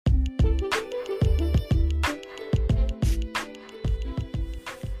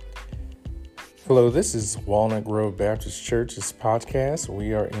Hello, this is Walnut Grove Baptist Church's podcast.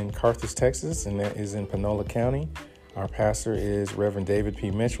 We are in Carthage, Texas, and that is in Panola County. Our pastor is Reverend David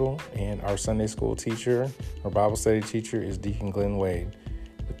P. Mitchell, and our Sunday school teacher, our Bible study teacher, is Deacon Glenn Wade.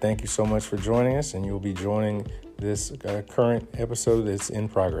 Thank you so much for joining us, and you'll be joining this current episode that's in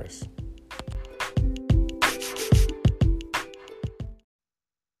progress.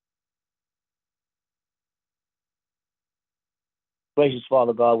 Gracious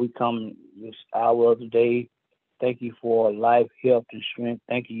Father God, we come this hour of the day. Thank you for life, health, and strength.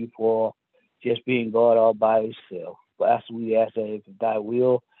 Thank you for just being God all by yourself. But we ask that if thy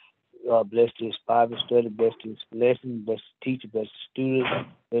will, bless this Bible study, bless this lesson, bless the teacher, bless the student.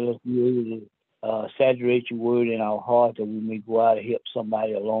 Let us be able to saturate your word in our heart that we may go out and help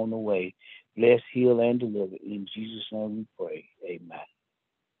somebody along the way. Bless, heal, and deliver. In Jesus' name we pray. Amen.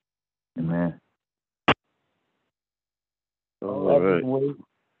 Amen. All right.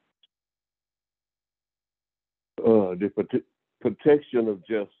 The protection of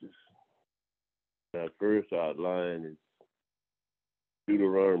justice. Our first outline is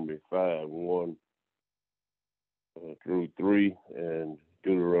Deuteronomy 5:1 through 3, and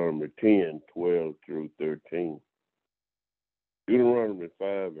Deuteronomy 10:12 through 13. Deuteronomy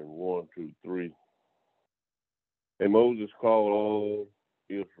 5:1 through 3. And Moses called all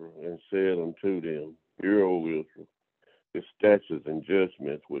Israel and said unto them, Hear, O Israel, the statutes and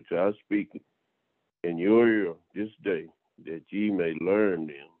judgments which I speak in your ear this day, that ye may learn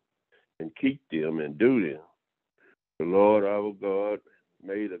them and keep them and do them. The Lord our God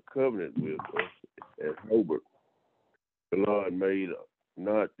made a covenant with us at Hobart. The Lord made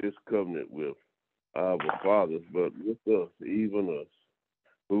not this covenant with our fathers, but with us, even us,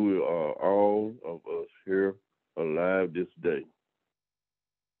 who are all of us here alive this day.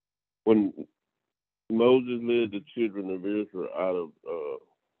 When Moses led the children of Israel out of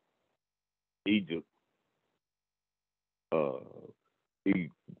Egypt,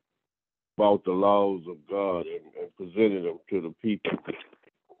 he brought the laws of God and presented them to the people.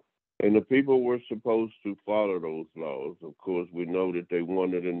 And the people were supposed to follow those laws. Of course, we know that they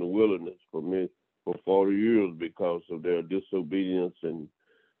wandered in the wilderness for 40 years because of their disobedience and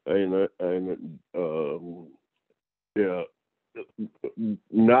their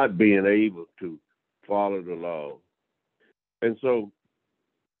not being able to follow the law. And so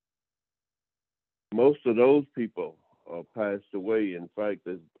most of those people passed away. In fact,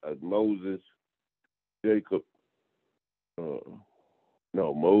 as Moses,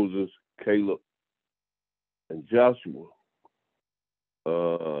 Moses, Caleb, and Joshua.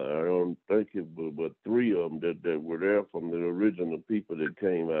 I don't think it was but three of them that were there from the original people that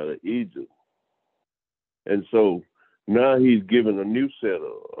came out of Egypt. And so now he's given a new set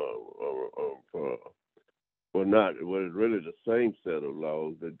it's really the same set of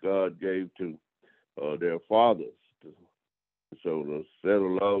laws that God gave to their fathers. So the set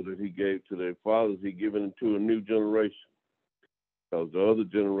of laws that he gave to their fathers, he given it to a new generation, because the other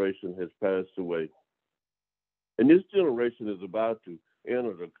generation has passed away. And this generation is about to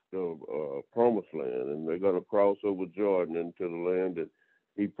enter the promised land, and they're going to cross over Jordan into the land that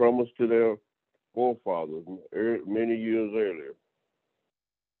he promised to their forefathers many years earlier.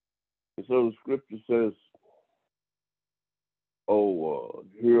 And so the scripture says,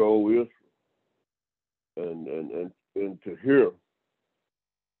 hear, O Israel, and to hear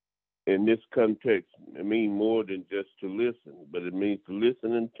in this context, it means more than just to listen, but it means to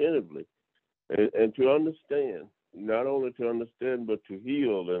listen attentively and to understand, not only to understand, but to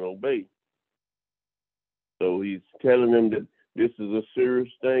heal and obey. So he's telling them that this is a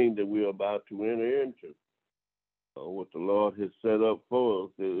serious thing that we're about to enter into. What the Lord has set up for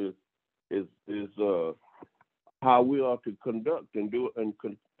us is how we are to conduct and do and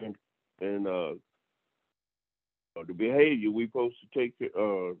the behavior we're supposed to take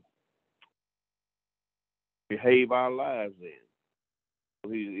behave our lives in.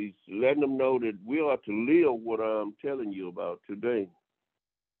 He's letting them know that we are to live what I'm telling you about today.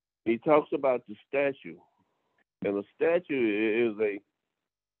 He talks about the statute, and a statute is a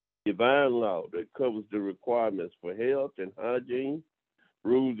divine law that covers the requirements for health and hygiene,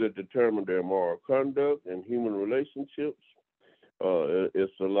 rules that determine their moral conduct and human relationships.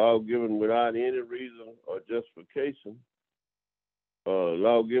 It's a law given without any reason or justification.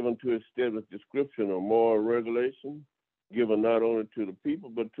 Law given to establish description or moral regulation, given not only to the people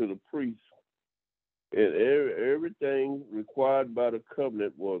but to the priests. And everything required by the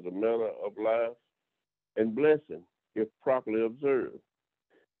covenant was a matter of life and blessing if properly observed,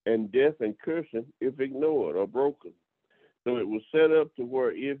 and death and cursing if ignored or broken. So it was set up to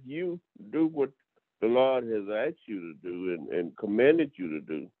where if you do what the Lord has asked you to do and commanded you to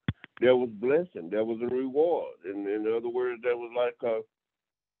do, there was blessing, there was a reward. And in other words, there was like a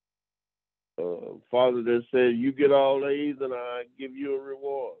father that said, you get all A's and I give you a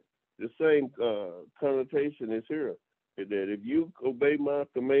reward. The same connotation is here, that if you obey my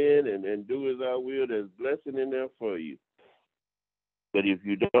command and do as I will, there's blessing in there for you. But if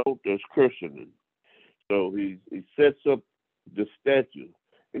you don't, there's cursing. So he sets up the statute.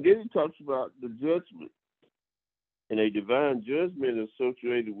 And then he talks about the judgment. And a divine judgment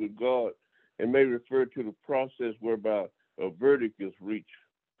associated with God and may refer to the process whereby a verdict is reached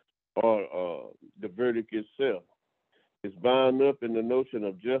or the verdict itself. It's bound up in the notion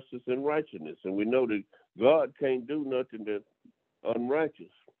of justice and righteousness. And we know that God can't do nothing that's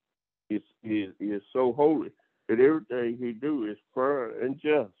unrighteous. He is so holy that everything he do is fair and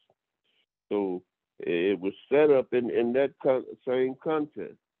just. So it was set up in that same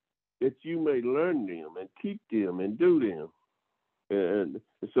context, that you may learn them and keep them and do them. And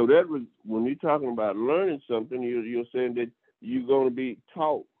so that was, when you're talking about learning something, you're saying that you're going to be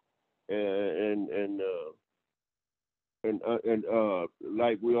taught and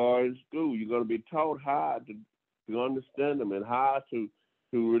like we are in school, you're going to be taught how to understand them and how to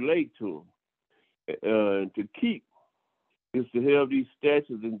relate to them and to keep. Is to have these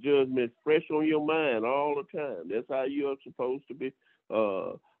statutes and judgments fresh on your mind all the time. That's how you are supposed to be.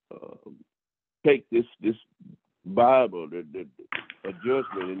 Take this Bible, a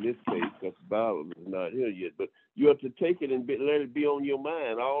judgment in this case, because the Bible is not here yet, but you have to take it and let it be on your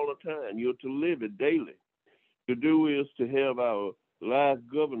mind all the time. You have to live it daily. To do is to have our lives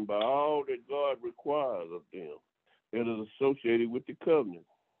governed by all that God requires of them that is associated with the covenant.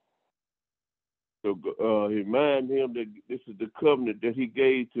 So remind him that this is the covenant that he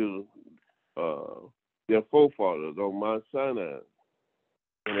gave to their forefathers on Mount Sinai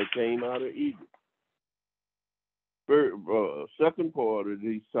when they came out of Egypt. Second part that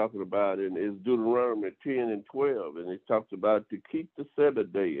he's talking about is Deuteronomy 10 and 12, and he talks about to keep the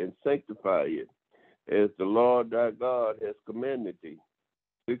Sabbath day and sanctify it, as the Lord thy God has commanded thee.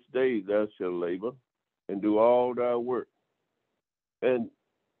 6 days thou shalt labor and do all thy work. And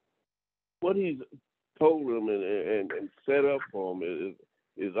what he's told them and set up for them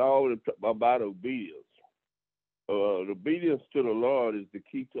is all about obedience. Obedience to the Lord is the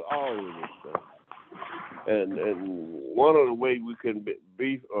key to all of this stuff. And one of the ways we can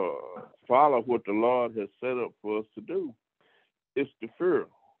follow what the Lord has set up for us to do is to fear,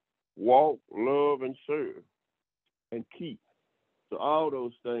 walk, love, and serve, and keep. So all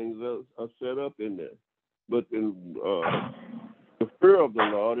those things are set up in there. But the fear of the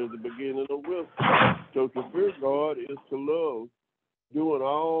Lord is the beginning of wisdom. So to fear God is to love, doing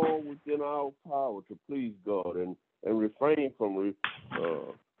all within our power to please God and refrain from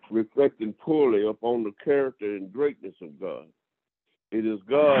reflecting poorly upon the character and greatness of God. It is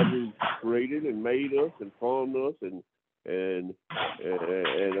God who created and made us and formed us, and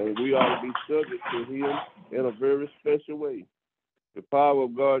we ought to be subject to him in a very special way. The power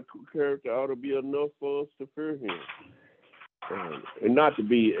of God's character ought to be enough for us to fear him. And not to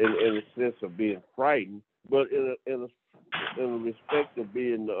be in a sense of being frightened, but in a respect of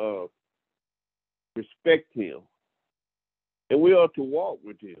being respect him. And we ought to walk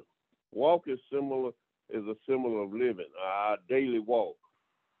with him. Walk is a symbol of living, our daily walk.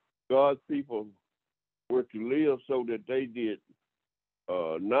 God's people were to live so that they did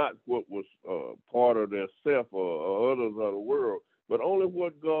not what was part of their self or others of the world, but only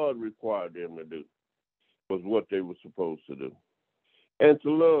what God required them to do was what they were supposed to do. And to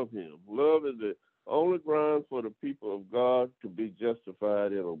love him. Love is the only ground for the people of God to be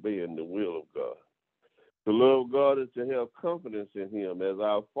justified in obeying the will of God. To love God is to have confidence in him as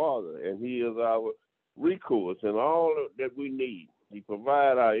our Father, and he is our recourse in all that we need. He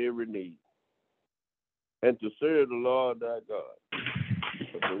provides our every need. And to serve the Lord thy God.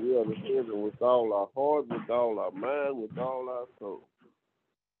 So we are to serve him with all our heart, with all our mind, with all our soul.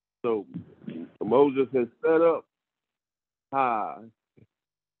 So Moses has set up how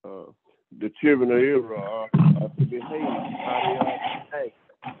the children of Israel are to behave, how they are to act.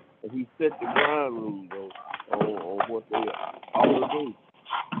 And he set the ground rules on what they ought to do.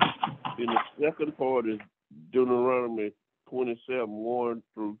 Then the second part is Deuteronomy 27, 1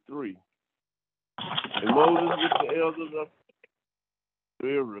 through 3. And Moses with the elders of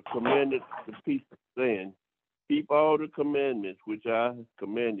Israel commanded the people, saying, keep all the commandments which I have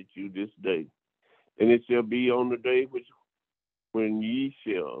commanded you this day. And it shall be on the day when ye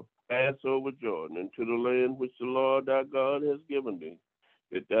shall pass over Jordan into the land which the Lord thy God has given thee,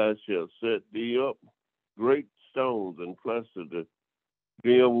 that thou shalt set thee up great stones and plaster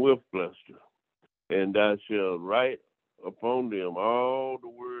them with plaster. And thou shalt write upon them all the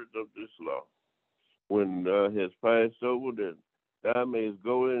words of this law, when thou hast passed over, that thou mayest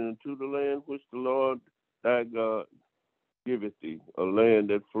go into the land which the Lord thy God giveth thee, a land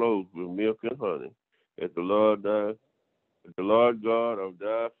that flows with milk and honey, as the Lord God of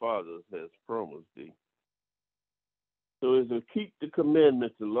thy fathers has promised thee. So as to keep the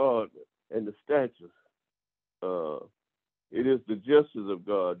commandments of the Lord and the statutes, it is the justice of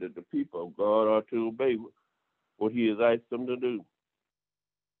God that the people of God are to obey what he has asked them to do.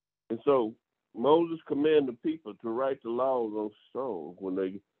 And so Moses commanded the people to write the laws on stone when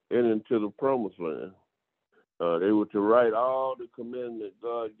they enter into the promised land. They were to write all the commandments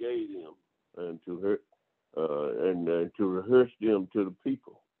God gave them and to rehearse them to the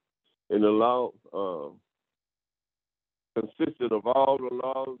people. And the law consisted of all the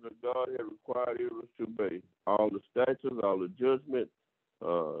laws that God had required Israel to obey, all the statutes, all the judgment,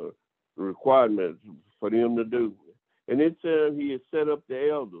 requirements for them to do. And it said he had set up the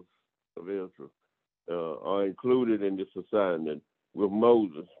elders of Israel, are included in this assignment with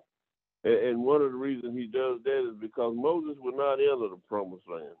Moses. And one of the reasons he does that is because Moses would not enter the promised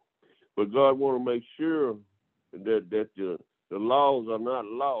land. But God wanted to make sure that the laws are not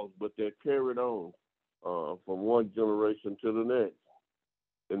lost, but they're carried on from one generation to the next.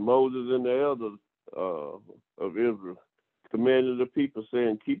 And Moses and the elders of Israel commanded the people,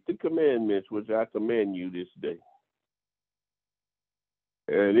 saying, keep the commandments which I command you this day.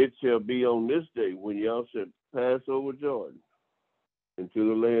 And it shall be on this day when y'all shall pass over Jordan into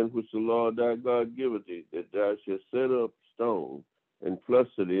the land which the Lord thy God giveth thee, that thou shalt set up stones and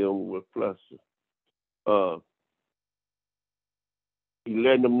plaster them with plaster. He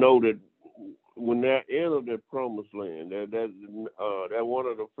let them know that when they enter the promised land, that one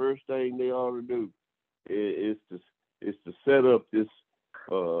of the first things they ought to do is to set up this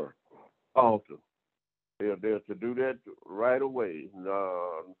altar. They're to do that right away.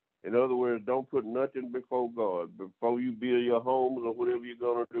 In other words, don't put nothing before God. Before you build your homes or whatever you're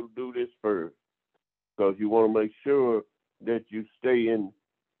going to do this first. Because you want to make sure that you stay in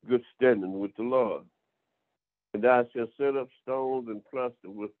good standing with the Lord. And thou shalt set up stones and plaster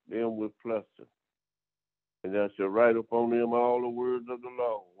with them with plaster. And thou shalt write upon them all the words of the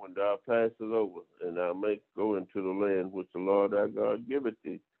law when thou passest over, and thou mayest go into the land which the Lord thy God giveth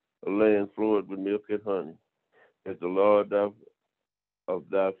thee, a land flowing with milk and honey, as the Lord of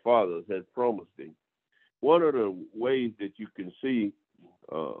thy fathers has promised thee. One of the ways that you can see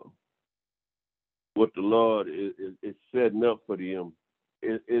what the Lord is setting up for them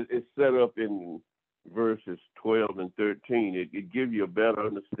is set up in verses 12 and 13. It gives you a better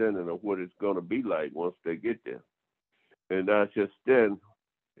understanding of what it's going to be like once they get there. And I shall stand,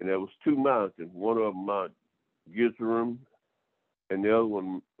 and there was two mountains, one of them Mount Gerizim, and the other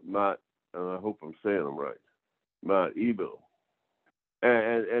one Mount, I hope I'm saying them right, Mount Ebal.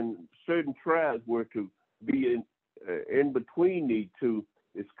 And certain tribes were to be in between these two.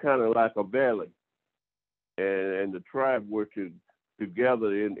 It's kind of like a valley. And the tribe were to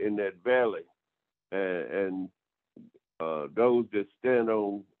gather in that valley. And those that stand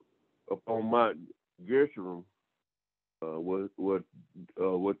upon Mount Gerizim were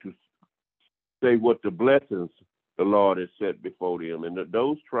to say what the blessings the Lord has set before them. And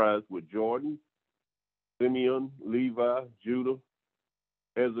those tribes were Jordan, Simeon, Levi, Judah,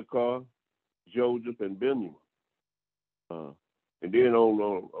 Issachar, Joseph, and Benjamin. And then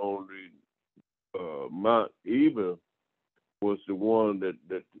on the Mount Ebal was the one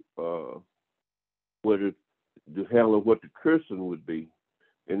that where the hell of what the cursing would be.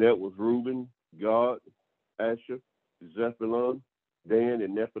 And that was Reuben, Gad, Asher, Zebulun, Dan,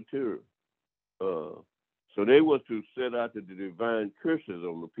 and Naphtali. So they were to set out the divine curses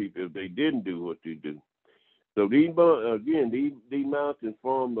on the people if they didn't do what they do. So these mountains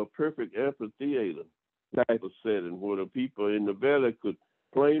formed a perfect amphitheater type of setting where the people in the valley could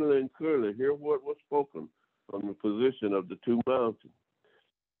plainly and clearly hear what was spoken from the position of the two mountains.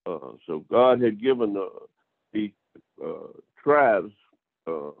 So God had given the tribes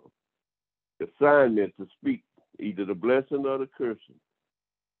assignment to speak either the blessing or the cursing.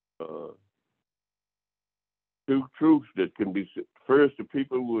 Two truths that can be said. First, the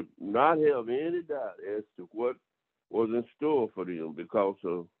people would not have any doubt as to what was in store for them because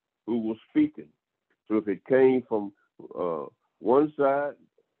of who was speaking. So if it came from one side,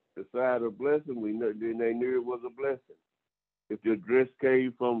 the side of blessing, then they knew it was a blessing. If the address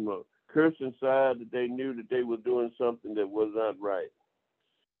came from the cursing side, that they knew that they were doing something that was not right.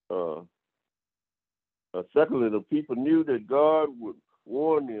 Secondly, the people knew that God would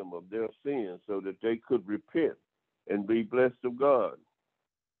warn them of their sins so that they could repent and be blessed of God.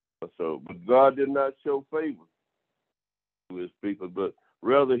 But God did not show favor to his people, but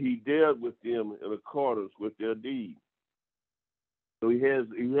rather he dealt with them in accordance with their deeds. So he has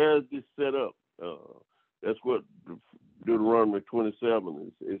this set up. That's what Deuteronomy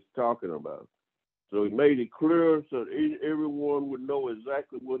 27 is talking about. So he made it clear so that everyone would know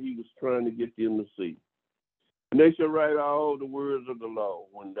exactly what he was trying to get them to see. And they shall write all the words of the law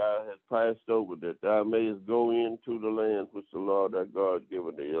when thou hast passed over, that thou mayest go into the land which the Lord thy God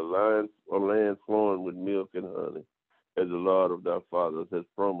giveth thee, a land flowing with milk and honey, as the Lord of thy fathers has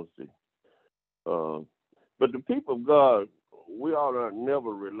promised thee. But the people of God, we ought to never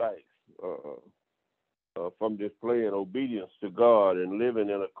relax from displaying obedience to God and living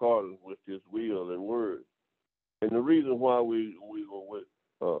in accordance with His will and word. And the reason why we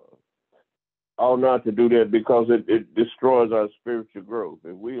ought not to do that, because it destroys our spiritual growth.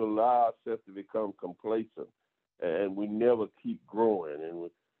 If we allow ourselves to become complacent and we never keep growing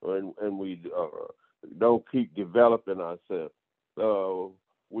and we don't keep developing ourselves,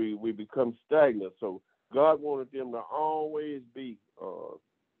 we become stagnant. So God wanted them to always be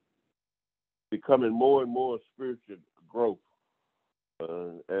becoming more and more spiritual growth.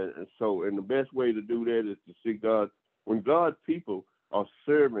 And the best way to do that is to see God. When God's people are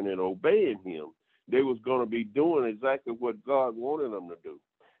serving and obeying Him, they was going to be doing exactly what God wanted them to do.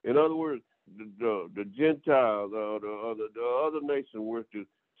 In other words, the Gentiles or the other nations were to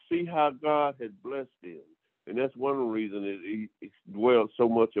see how God had blessed them. And that's one of the reasons it dwells so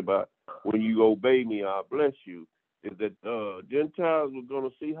much about when you obey me, I'll bless you, is that Gentiles were going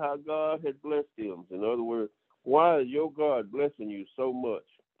to see how God had blessed them. In other words, why is your God blessing you so much?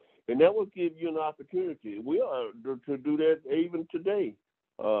 And that will give you an opportunity. We are to do that even today.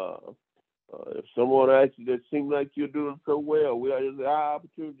 If someone asks you that seems like you're doing so well, our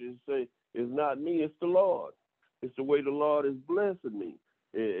opportunity to say, it's not me, it's the Lord. It's the way the Lord is blessing me.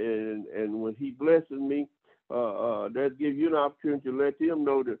 And when He blesses me, that gives you an opportunity to let Him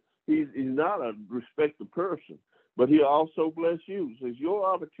know that He's not a respected person, but He'll also bless you. So it's your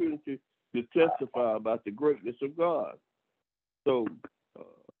opportunity to testify about the greatness of God. So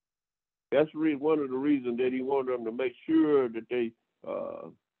that's one of the reasons that He wanted them to make sure that they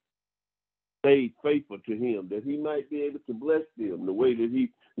stayed faithful to Him, that He might be able to bless them the way that He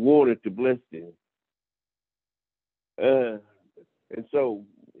wanted to bless them. And so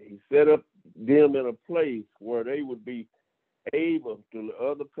He set up them in a place where they would be able to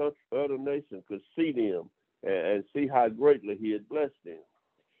other nations could see them and see how greatly He had blessed them.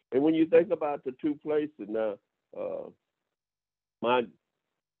 And when you think about the two places now, Mount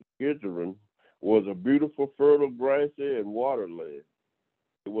Gerizim was a beautiful, fertile, grassy, and water land.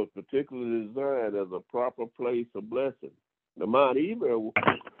 It was particularly designed as a proper place of blessing. The Mount Ebal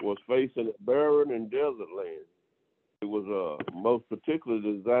was facing a barren and desert land. It was most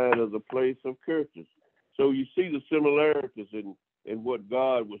particularly designed as a place of curses. So you see the similarities in what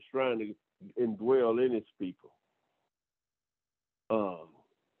God was trying to indwell in His people.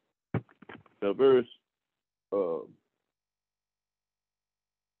 The verse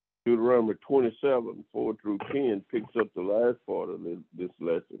Deuteronomy 27, 4 through 10 picks up the last part of this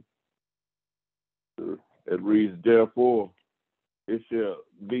lesson. It reads, therefore, it shall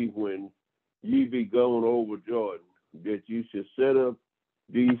be when ye be gone over Jordan, that you shall set up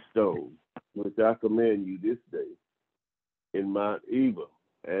these stones, which I command you this day, in Mount Ebal,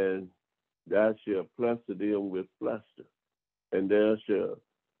 and thou shalt plaster them with plaster, and thou shalt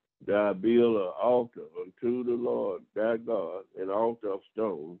build an altar unto the Lord thy God, an altar of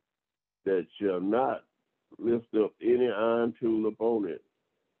stone, that shall not lift up any iron tool upon it.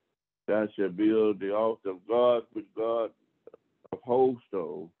 Thou shalt build the altar of God with God of whole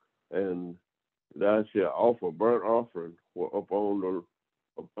stone, and thou shalt offer burnt offering upon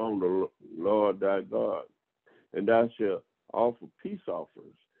the Lord thy God. And thou shalt offer peace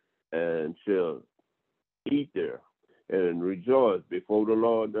offerings, and shalt eat there, and rejoice before the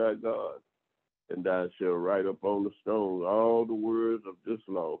Lord thy God. And thou shalt write upon the stones all the words of this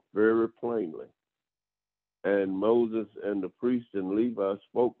law very plainly. And Moses and the priests and Levi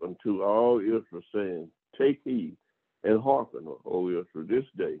spoke unto all Israel, saying, take heed and hearken, O Israel, this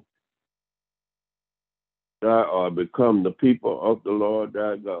day. Thou art become the people of the Lord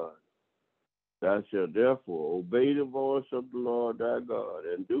thy God. Thou shalt therefore obey the voice of the Lord thy God,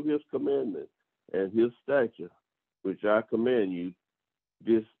 and do His commandments and His statutes, which I command you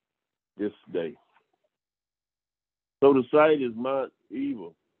this day. So the site is Mount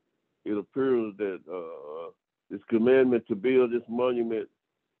Ebal. It appears that this commandment to build this monument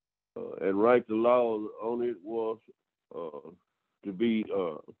and write the laws on it was to be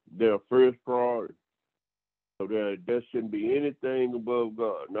their first priority. So there shouldn't be anything above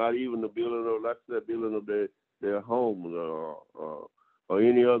God, not even the building of, like I said, building of their homes or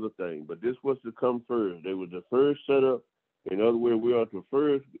any other thing. But this was to come first. They were the first set up. In other words, we are to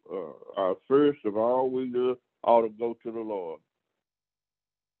first, our first of all we do ought to go to the Lord.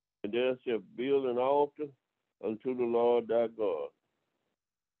 And there shall build an altar unto the Lord thy God.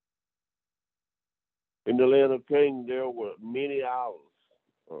 In the land of Canaan, there were many idols,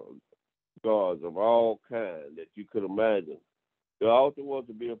 gods of all kinds that you could imagine. The altar was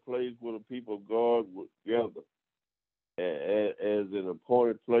to be a place where the people of God would gather as an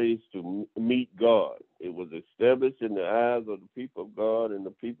appointed place to meet God. It was established in the eyes of the people of God and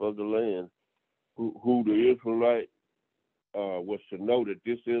the people of the land, who the Israelite was to know that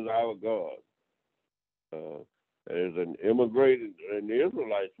this is our God. As an immigrated, and the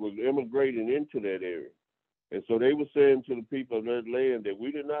Israelites were immigrating into that area. And so they were saying to the people of that land that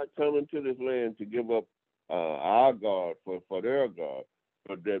we did not come into this land to give up our God for their God,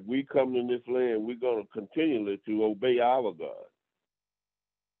 but that we come in this land, we're going to continually to obey our God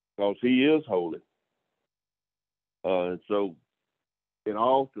because he is holy. And so an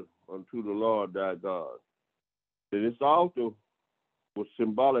altar unto the Lord thy God. And this altar was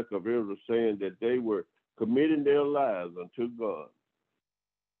symbolic of Israel, saying that they were committing their lives unto God.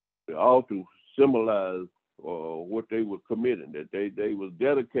 The altar symbolized what they were committing, that they was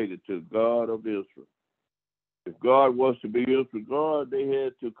dedicated to God of Israel. If God was to be Israel God, they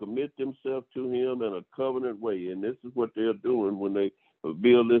had to commit themselves to him in a covenant way. And this is what they're doing when they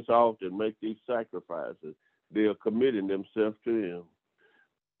build this altar and make these sacrifices. They are committing themselves to him.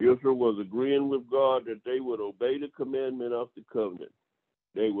 Israel was agreeing with God that they would obey the commandment of the covenant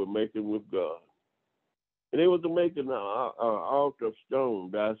they were making with God. And they were to make an altar of stone.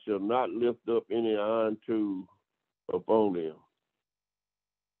 Thou shalt not lift up any iron tool upon them.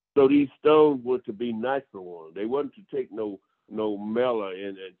 So these stones were to be natural ones. They wasn't to take no mellow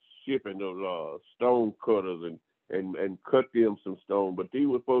and shipping those stone cutters and cut them some stone, but these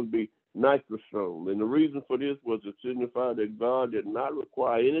were supposed to be natural stone. And the reason for this was to signify that God did not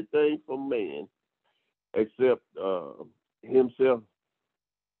require anything from man except himself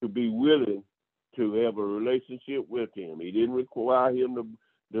to be willing to have a relationship with him. He didn't require him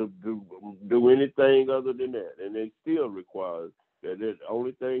to do anything other than that. And it still requires that the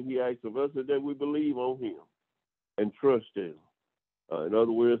only thing he asks of us is that we believe on him and trust him. In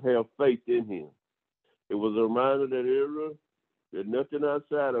other words, have faith in him. It was a reminder that Israel, that nothing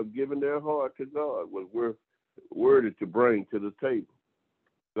outside of giving their heart to God was worthy to bring to the table.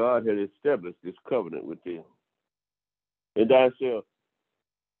 God had established this covenant with them. And thou shalt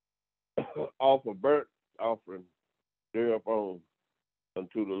offer burnt offering thereupon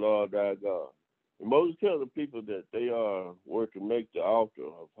unto the Lord thy God. And Moses tells the people that they were to make the altar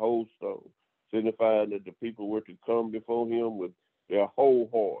of whole stone, signifying that the people were to come before him with their whole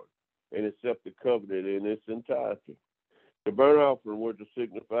heart and accept the covenant in its entirety. The burnt offering were to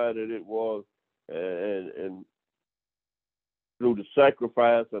signify that it was, and through the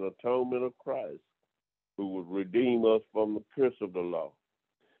sacrifice and atonement of Christ, who would redeem us from the curse of the law.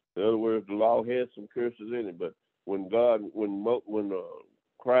 In other words, the law had some curses in it, but when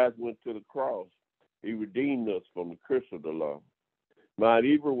Christ went to the cross, he redeemed us from the curse of the law. Mount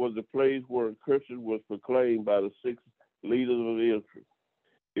Ebal was the place where a curse was proclaimed by the 6 leaders of Israel.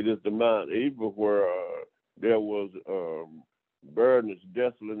 It is the Mount Ebal where there was burdens,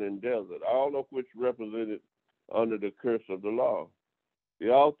 desolate, and desert, all of which represented under the curse of the law.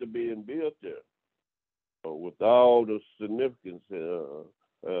 The altar being built there with all the significance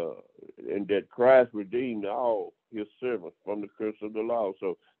and that Christ redeemed all his servants from the curse of the law.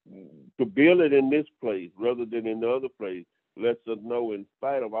 So to build it in this place rather than in the other place lets us know, in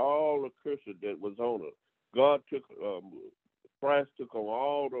spite of all the curses that was on us, Christ took on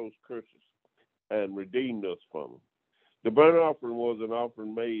all those curses and redeemed us from them. The burnt offering was an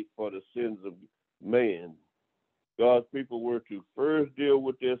offering made for the sins of man. God's people were to first deal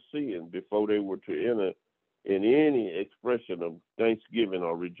with their sin before they were to enter in any expression of thanksgiving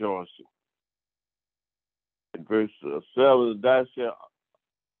or rejoicing. In verse 7, thou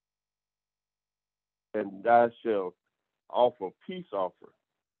shalt offer peace offering,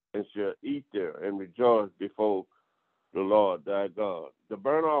 and shall eat there and rejoice before the Lord thy God. The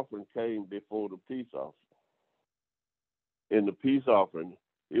burnt offering came before the peace offering. In the peace offering,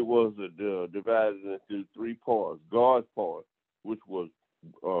 it was divided into 3 parts. God's part, which was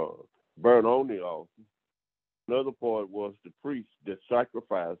burnt on the altar. Another part was the priest that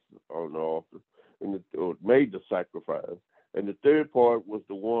sacrificed on the altar or made the sacrifice. And the third part was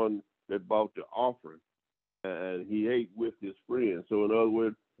the one that brought the offering, and he ate with his friends. So in other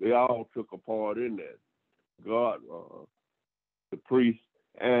words, they all took a part in that. God, the priest,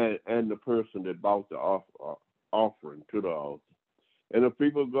 and the person that brought the offering to the altar. And the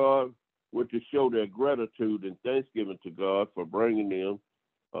people of God were to show their gratitude and thanksgiving to God for bringing them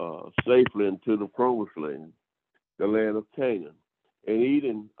safely into the promised land, the land of Canaan. And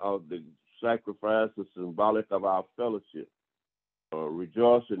eating of the sacrifice is symbolic of our fellowship.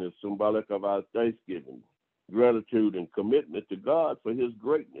 Rejoicing is symbolic of our thanksgiving, gratitude, and commitment to God for his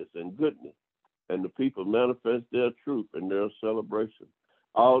greatness and goodness. And the people manifest their truth in their celebration.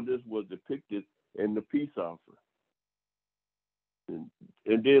 All this was depicted in the peace offering.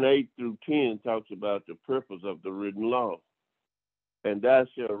 And then 8 through 10 talks about the purpose of the written law. And thou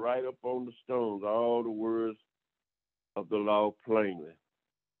shalt write up on the stones all the words of the law plainly.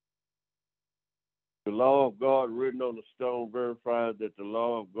 The law of God written on the stone verifies that the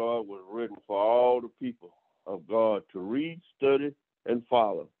law of God was written for all the people of God to read, study, and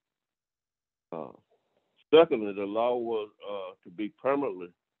follow. Secondly, the law was to be permanently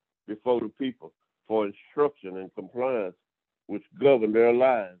before the people for instruction and compliance, which governed their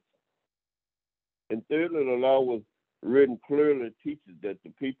lives. And thirdly, the law was written clearly teaches that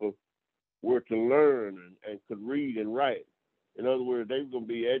the people were to learn and could read and write. In other words, they were going to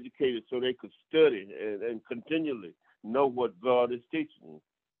be educated so they could study and continually know what God is teaching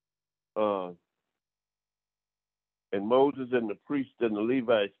them. And Moses and the priests and the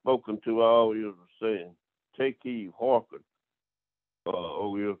Levites spoke unto all Israel, saying, take heed, hearken,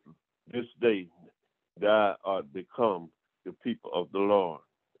 O Israel, this day thou art become the people of the Lord.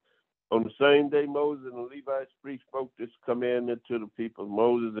 On the same day, Moses and the Levites priests spoke this commandment to the people.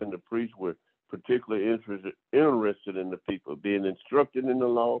 Moses and the priests were particularly interested in the people, being instructed in the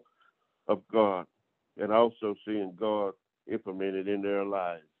law of God, and also seeing God implemented in their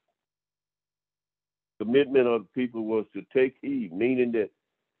lives. Commitment of the people was to take heed, meaning that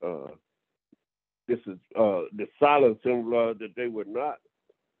this is the silent symbol that they were not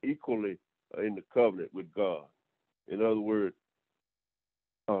equally in the covenant with God. In other words,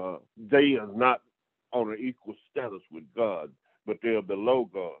 they are not on an equal status with God, but they are below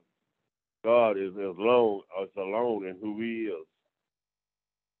God. God is alone in who he is.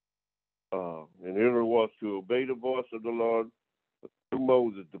 And Israel was to obey the voice of the Lord through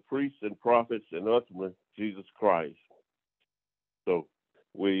Moses, the priests and prophets, and ultimately Jesus Christ. So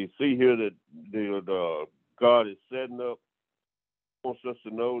we see here that the God is setting up, wants us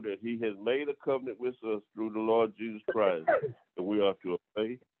to know that he has made a covenant with us through the Lord Jesus Christ, and we are to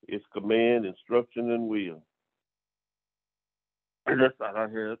obey his command, instruction, and will. And that's all I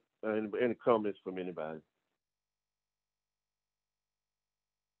have. Any comments from anybody?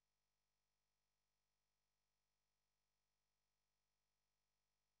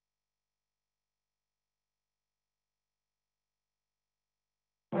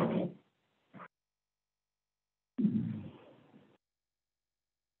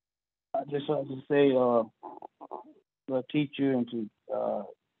 I just want to say, to a teacher and to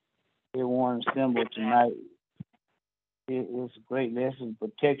everyone assembled tonight, it's a great lesson,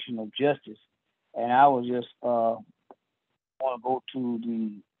 protection of justice. And I was just want to go to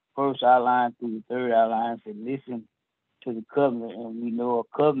the first outline through the third outline and listen to the covenant. And we know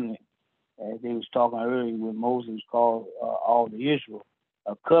a covenant, as they was talking earlier when Moses called all the Israel,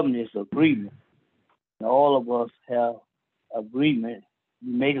 a covenant is agreement. And all of us have agreement.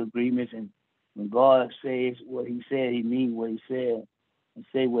 We make agreements, and when God says what he said, he means what he said, and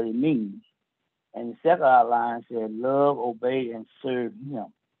say what he means. And the second outline said, love, obey, and serve him.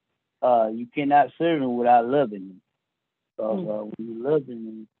 You cannot serve him without loving him. Because when you love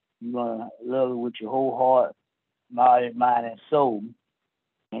him, you're going to love him with your whole heart, mind, and soul.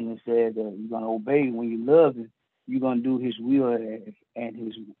 And it said that you're going to obey him. When you love him, you're going to do his will and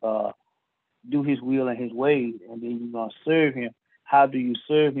his do his will and his ways, and then you're going to serve him. How do you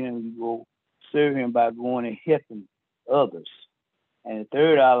serve him? You go serve him by going and helping others. And the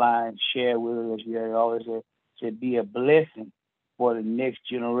third outline shared with us, as you had always said, be a blessing for the next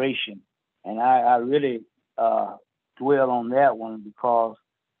generation. And I really dwell on that one because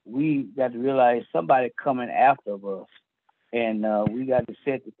we got to realize somebody coming after us. And we got to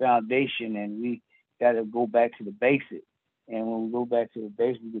set the foundation, and we got to go back to the basics. And when we go back to the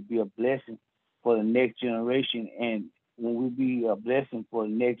basics, we could be a blessing for the next generation. And when we be a blessing for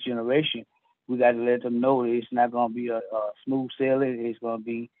the next generation, we got to let them know that it's not going to be a smooth sailing. It's going to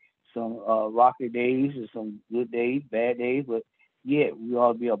be some rocky days and some good days, bad days. But yet, we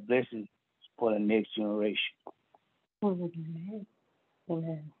ought to be a blessing for the next generation. Amen.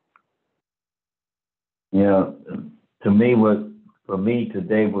 Amen. Yeah, for me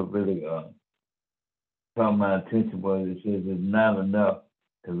today, what really caught my attention was it says it's not enough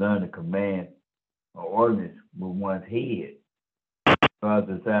to learn the command, or ordinance with one's head. God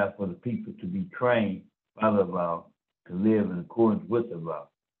desires for the people to be trained by the law to live in accordance with the law.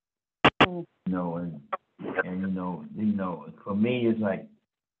 You know, and for me, it's like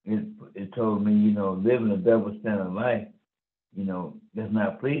it told me, living a double standard life, that's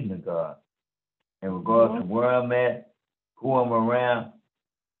not pleasing to God. And regardless of where I'm at, who I'm around,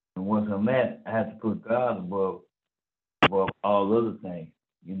 and what I'm at, I have to put God above all other things.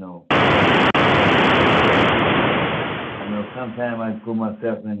 Sometimes I put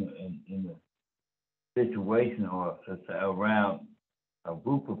myself in a situation or around a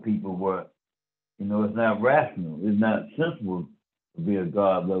group of people where, it's not rational, it's not sensible to be a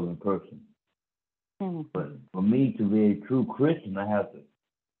God-loving person. But for me to be a true Christian, I have to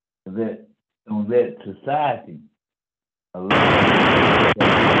let society allow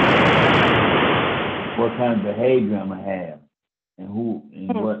what kind of behavior I'm gonna have, and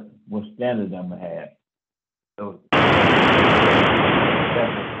what standards I'm gonna have. So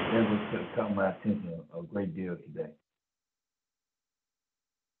that was caught my attention a great deal today.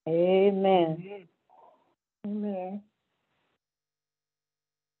 Amen. Amen.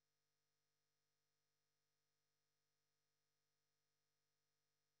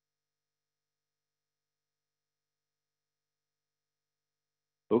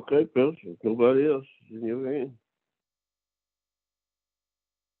 Okay, Bill. Nobody else in your hand.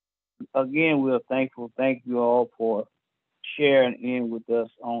 Again, we're thankful. Thank you all for sharing in with us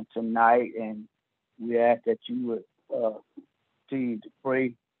on tonight, and we ask that you would continue to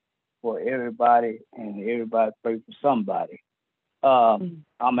pray for everybody, and everybody pray for somebody.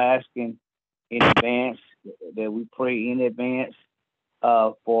 I'm asking in advance that we pray in advance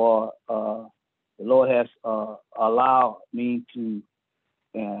for the Lord has allowed me to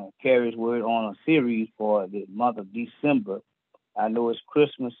carry His word on a series for the month of December. I know it's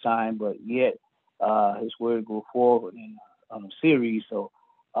Christmas time, but yet His word go forward on a series. So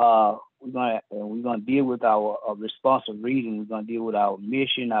we're gonna deal with our responsive reading. We're gonna deal with our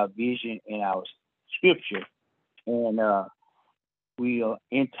mission, our vision, and our scripture. And we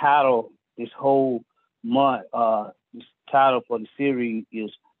entitled this whole month. This title for the series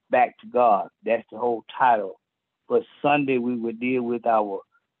is "Back to God." That's the whole title. But Sunday we will deal with our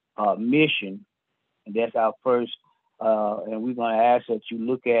mission, and that's our first. And we're going to ask that you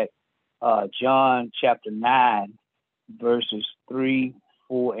look at John chapter 9, verses 3,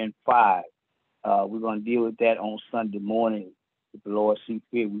 4, and 5. We're going to deal with that on Sunday morning. If the Lord sees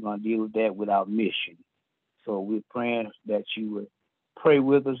fit, we're going to deal with that with our mission. So we're praying that you would pray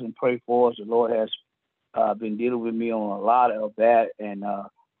with us and pray for us. The Lord has been dealing with me on a lot of that. And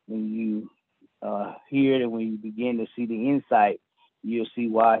when you hear it and when you begin to see the insight, you'll see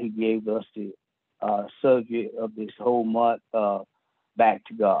why He gave us the subject of this whole month, back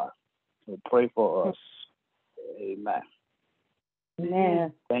to God. So pray for us. Amen.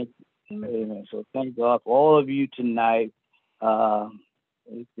 Amen. Thank you. Amen. So thank God for all of you tonight.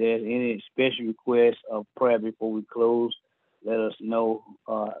 If there's any special requests of prayer before we close, let us know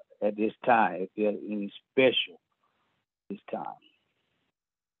at this time, if there's any special this time.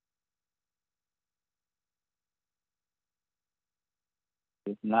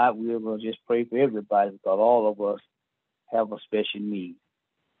 If not, we're going to just pray for everybody because all of us have a special need.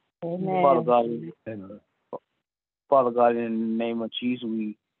 Amen. Father God, in the name of Jesus,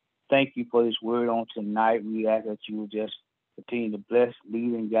 we thank you for this word on tonight. We ask that you will just continue to bless,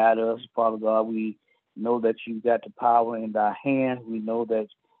 lead, and guide us. Father God, we know that you've got the power in thy hand. We know that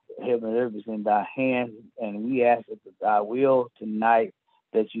heaven and earth is in thy hand. And we ask that thy will tonight,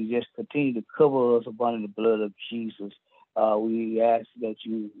 that you just continue to cover us upon the blood of Jesus. We ask that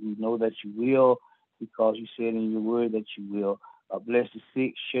we know that you will, because you said in your word that you will. Bless the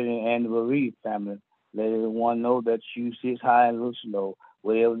sick, shut-in, and the bereaved family. Let everyone know that you sit high and look low.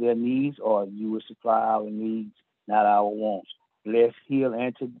 Whatever their needs are, you will supply our needs, not our wants. Bless, heal,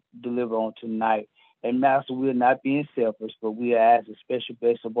 and to deliver on tonight. And Master, we're not being selfish, but we ask a special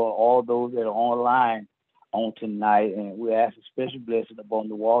blessing upon all those that are online on tonight. And we ask a special blessing upon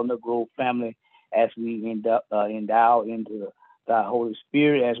the Walnut Grove family as we endow into thy Holy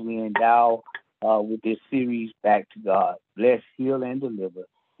Spirit, as we endow with this series, Back to God. Bless, heal, and deliver.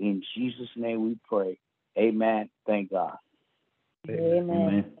 In Jesus' name we pray. Amen. Thank God.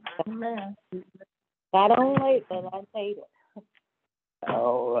 Amen. Amen. Got on late, but I made it.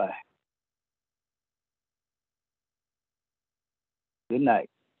 All right. Good night.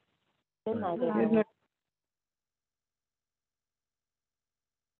 Good night, everyone.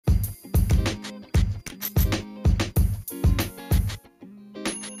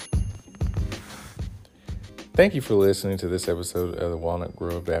 Thank you for listening to this episode of the Walnut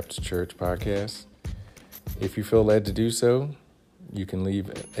Grove Baptist Church podcast. If you feel led to do so, you can leave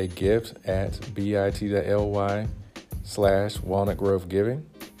a gift at bit.ly/Walnut Grove Giving.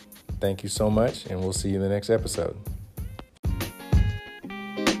 Thank you so much, and we'll see you in the next episode.